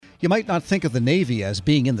You might not think of the Navy as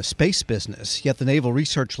being in the space business, yet the Naval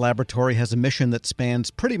Research Laboratory has a mission that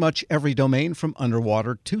spans pretty much every domain from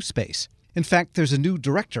underwater to space. In fact, there's a new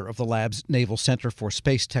director of the lab's Naval Center for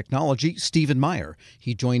Space Technology, Stephen Meyer.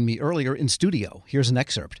 He joined me earlier in studio. Here's an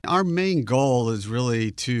excerpt. Our main goal is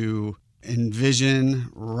really to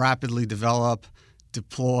envision, rapidly develop,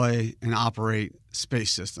 deploy, and operate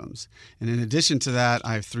space systems. And in addition to that,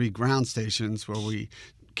 I have 3 ground stations where we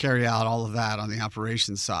carry out all of that on the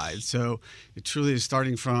operations side. So it truly is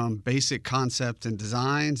starting from basic concept and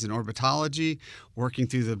designs and orbitology, working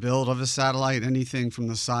through the build of a satellite, anything from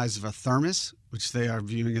the size of a thermos, which they are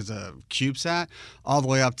viewing as a CubeSat, all the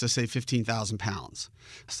way up to, say, 15,000 pounds.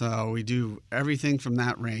 So we do everything from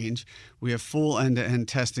that range. We have full end-to-end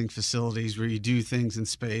testing facilities where you do things in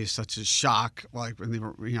space, such as shock, like when the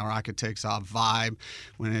rocket takes off, vibe,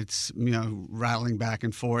 when it's rattling back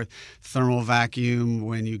and forth, thermal vacuum,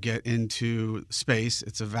 when you get into space,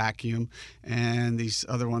 it's a vacuum, and these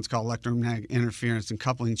other ones called electromagnetic interference and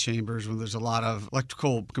coupling chambers, when there's a lot of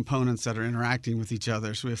electrical components that are interacting with each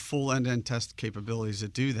other. So we have full end-to-end test capabilities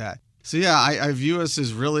that do that. So yeah, I view us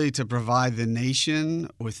as really to provide the nation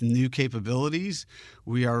with new capabilities.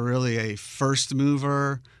 We are really a first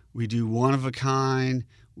mover. We do one of a kind.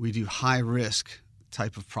 We do high risk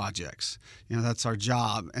type of projects. That's our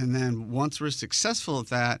job. And then once we're successful at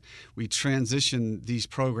that, we transition these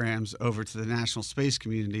programs over to the national space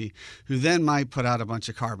community, who then might put out a bunch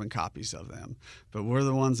of carbon copies of them. But we're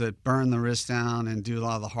the ones that burn the risk down and do a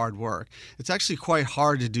lot of the hard work. It's actually quite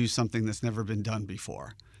hard to do something that's never been done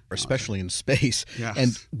before. Especially in space. Yes.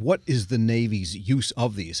 And what is the Navy's use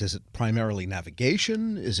of these? Is it primarily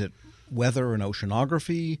navigation? Is it weather and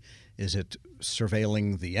oceanography? Is it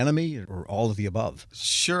surveilling the enemy, or all of the above?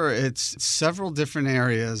 Sure. It's several different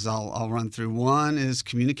areas I'll run through. One is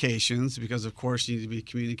communications, because, of course, you need to be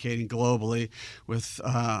communicating globally with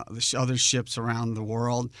other ships around the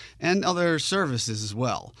world and other services as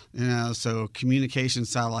well. So communication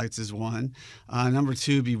satellites is one. Number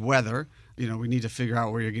 2 would be weather. We need to figure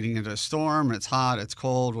out where you're getting into a storm. It's hot, it's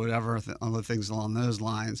cold, whatever, other things along those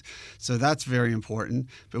lines. So that's very important.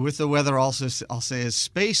 But with the weather also, I'll say, is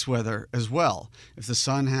space weather as well. If the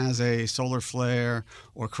sun has a solar flare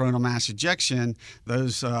or coronal mass ejection,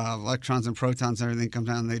 those electrons and protons and everything come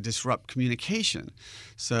down and they disrupt communication.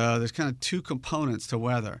 So there's kind of 2 components to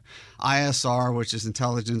weather. ISR, which is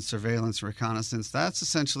intelligence, surveillance, reconnaissance, that's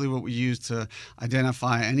essentially what we use to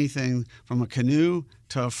identify anything from a canoe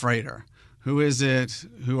to a freighter. Who is it?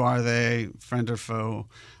 Who are they? Friend or foe?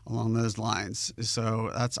 Along those lines.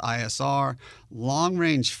 So that's ISR.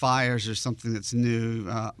 Long-range fires are something that's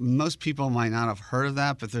new. Most people might not have heard of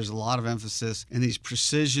that, but there's a lot of emphasis in these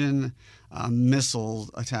precision missile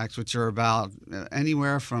attacks, which are about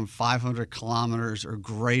anywhere from 500 kilometers or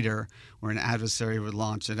greater, where an adversary would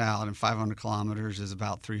launch it out, and 500 kilometers is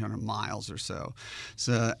about 300 miles or so.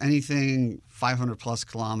 So anything 500 plus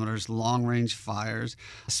kilometers, long-range fires.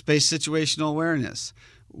 Space situational awareness.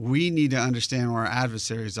 We need to understand where our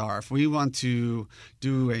adversaries are. If we want to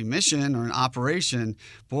do a mission or an operation,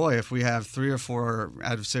 if we have 3 or 4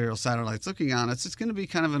 adversarial satellites looking on us, it's going to be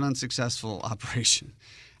kind of an unsuccessful operation.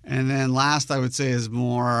 And then last, I would say, is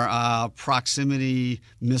more proximity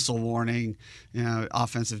missile warning,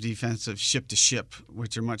 offensive, defensive, ship to ship,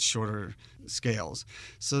 which are much shorter scales.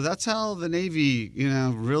 So that's how the Navy,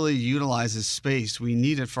 really utilizes space. We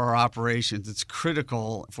need it for our operations. It's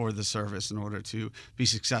critical for the service in order to be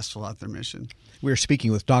successful at their mission. We're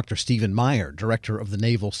speaking with Dr. Stephen Meyer, director of the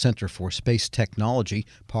Naval Center for Space Technology,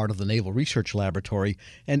 part of the Naval Research Laboratory.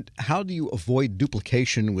 And how do you avoid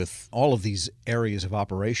duplication with all of these areas of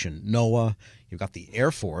operation? NOAA, you've got the Air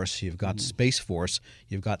Force, you've got Space Force,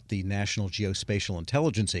 you've got the National Geospatial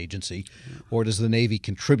Intelligence Agency, or does the Navy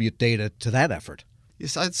contribute data to that effort?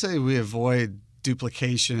 Yes, I'd say we avoid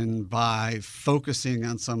duplication by focusing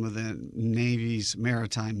on some of the Navy's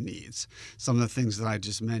maritime needs, some of the things that I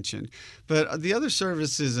just mentioned. But the other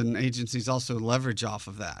services and agencies also leverage off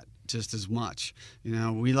of that just as much.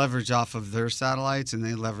 We leverage off of their satellites and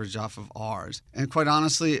they leverage off of ours. And quite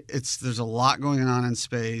honestly, there's a lot going on in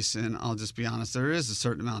space, and I'll just be honest, there is a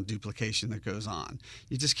certain amount of duplication that goes on.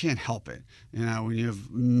 You just can't help it. When you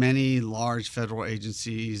have many large federal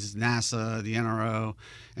agencies, NASA, the NRO,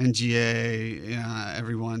 NGA,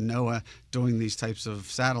 everyone, NOAA, doing these types of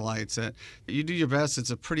satellites, that you do your best.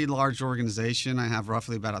 It's a pretty large organization. I have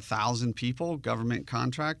roughly about 1,000 people, government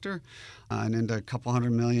contractor, and into a couple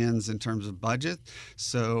 $100 million in terms of budget.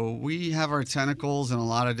 So we have our tentacles in a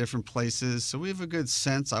lot of different places. So we have a good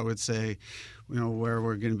sense, I would say, where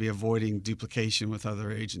we're going to be avoiding duplication with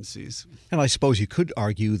other agencies. And I suppose you could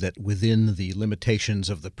argue that within the limitations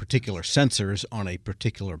of the particular sensors on a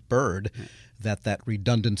particular bird, that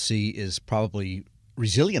redundancy is probably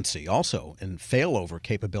resiliency also and failover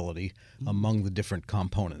capability among the different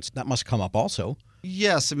components. That must come up also.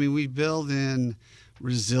 Yes, I mean, we build in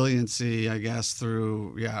resiliency, I guess,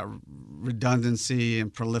 through redundancy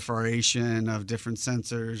and proliferation of different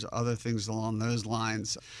sensors, other things along those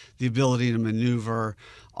lines, the ability to maneuver,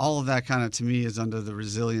 all of that kind of, to me, is under the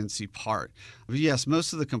resiliency part. But yes,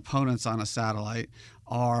 most of the components on a satellite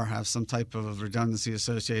have some type of redundancy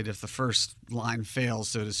associated. If the first line fails,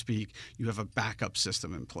 so to speak, you have a backup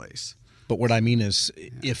system in place. But what I mean is,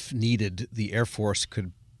 if needed, the Air Force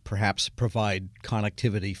could perhaps provide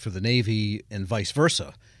connectivity for the Navy and vice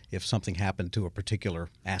versa if something happened to a particular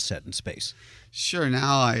asset in space. Sure.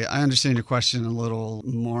 Now I understand your question a little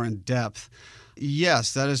more in depth.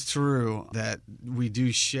 Yes, that is true that we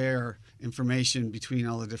do share information between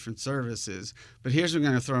all the different services. But here's what I'm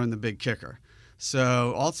going to throw in the big kicker.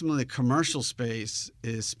 So ultimately, commercial space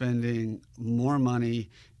is spending more money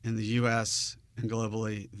in the U.S. and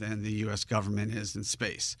globally than the U.S. government is in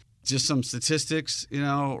space. Just some statistics,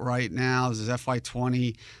 right now, this is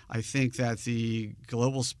FY20. I think that the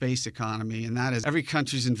global space economy, and that is every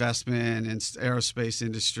country's investment in aerospace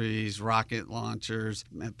industries, rocket launchers,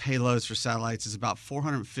 payloads for satellites, is about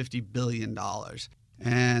 $450 billion.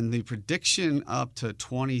 And the prediction up to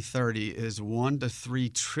 2030 is $1 to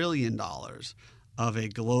 $3 trillion of a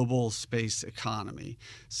global space economy.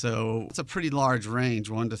 So it's a pretty large range,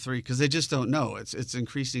 1 to 3, because they just don't know. It's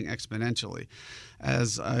increasing exponentially.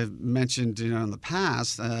 As I've mentioned, in the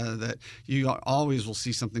past, that you always will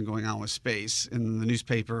see something going on with space in the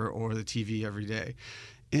newspaper or the TV every day.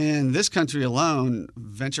 In this country alone,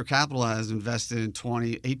 venture capital has invested in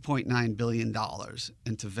 $8.9 billion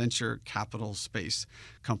into venture capital space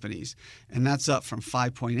companies. And that's up from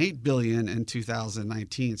 $5.8 billion in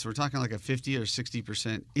 2019. So we're talking like a 50 or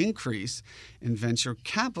 60% increase in venture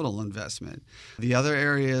capital investment. The other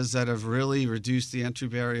areas that have really reduced the entry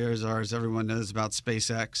barriers are, as everyone knows about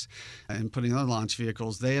SpaceX and putting on launch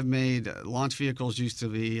vehicles. They have made launch vehicles used to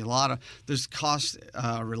be there's cost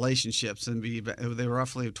relationships, and they were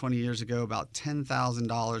roughly 20 years ago about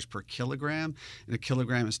 $10,000 per kilogram, and a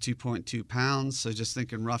kilogram is 2.2 pounds. So just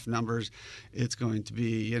thinking rough numbers, it's going to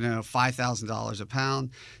be $5,000 a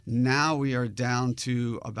pound. Now we are down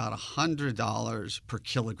to about $100 per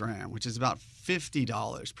kilogram, which is about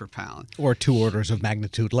 $50 per pound, or 2 orders of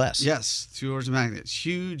magnitude less. Yes, 2 orders of magnitude.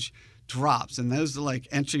 Huge drops, and those are like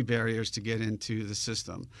entry barriers to get into the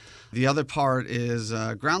system. The other part is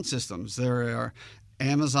ground systems.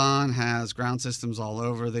 Amazon has ground systems all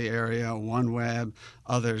over the area, OneWeb,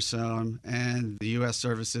 others, and the U.S.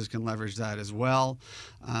 services can leverage that as well.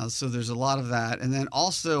 So there's a lot of that. And then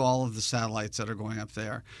also all of the satellites that are going up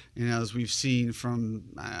there. As we've seen from,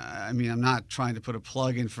 I'm not trying to put a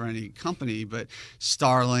plug in for any company, but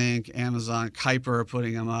Starlink, Amazon, Kuiper are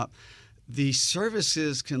putting them up. The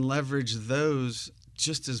services can leverage those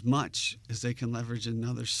just as much as they can leverage in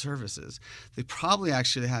other services. They probably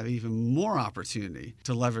actually have even more opportunity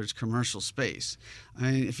to leverage commercial space. I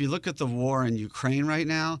mean, if you look at the war in Ukraine right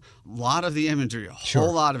now, a lot of the imagery,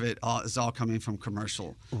 whole lot of it is all coming from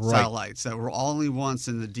commercial satellites that were only once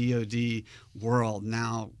in the DoD world.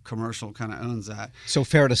 Now commercial kind of owns that. So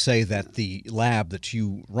fair to say that the lab that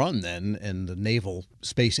you run then, and the naval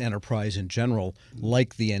space enterprise in general,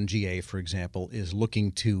 like the NGA, for example, is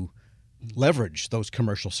looking to leverage those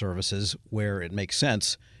commercial services where it makes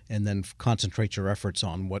sense, and then concentrate your efforts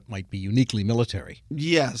on what might be uniquely military.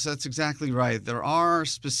 Yes, that's exactly right. There are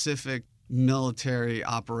specific military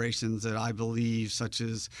operations that I believe, such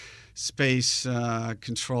as space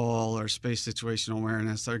control or space situational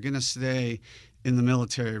awareness, are going to stay in the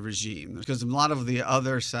military regime, because a lot of the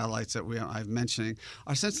other satellites that I've mentioning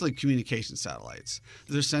are essentially communication satellites.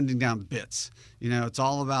 They're sending down bits. It's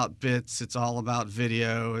all about bits. It's all about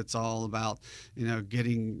video. It's all about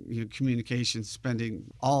getting communication, spending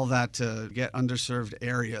all that to get underserved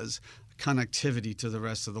areas connectivity to the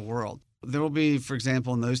rest of the world. There will be, for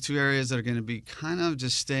example, in those 2 areas that are going to be kind of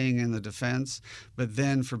just staying in the defense, but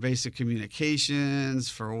then for basic communications,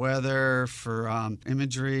 for weather, for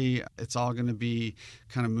imagery, it's all going to be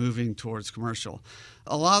kind of moving towards commercial.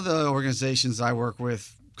 A lot of the organizations I work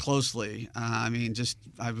with closely, I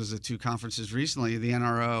was at 2 conferences recently, the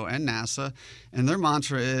NRO and NASA, and their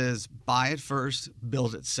mantra is buy it first,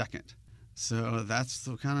 build it second. So that's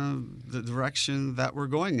the kind of the direction that we're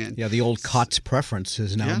going in. Yeah, the old COTS preference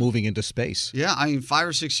is now moving into space. Yeah, I mean, 5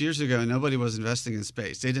 or 6 years ago, nobody was investing in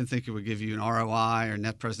space. They didn't think it would give you an ROI or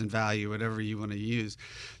net present value, whatever you want to use.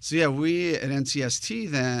 So yeah, we at NCST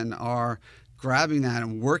then are grabbing that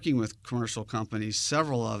and working with commercial companies,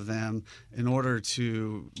 several of them, in order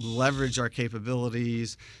to leverage our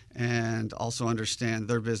capabilities and also understand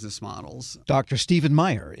their business models. Dr. Stephen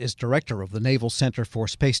Meyer is director of the Naval Center for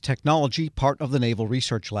Space Technology, part of the Naval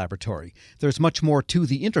Research Laboratory. There's much more to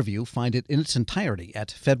the interview. Find it in its entirety at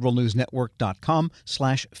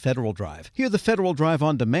federalnewsnetwork.com/Federal Drive. Hear the Federal Drive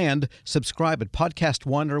on demand. Subscribe at Podcast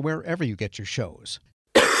One or wherever you get your shows.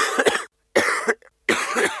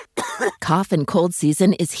 Cough and cold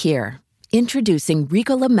season is here. Introducing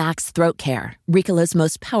Ricola Max Throat Care, Ricola's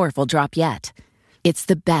most powerful drop yet. It's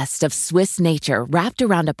the best of Swiss nature wrapped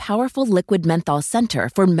around a powerful liquid menthol center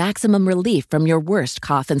for maximum relief from your worst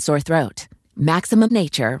cough and sore throat. Maximum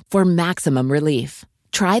nature for maximum relief.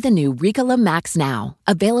 Try the new Ricola Max now,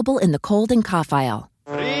 available in the cold and cough aisle.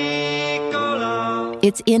 Ricola.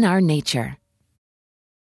 It's in our nature.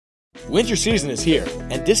 Winter season is here,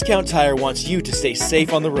 and Discount Tire wants you to stay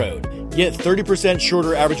safe on the road. Get 30%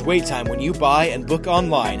 shorter average wait time when you buy and book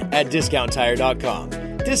online at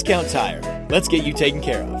DiscountTire.com. Discount Tire. Let's get you taken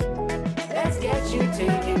care of. Let's get you taken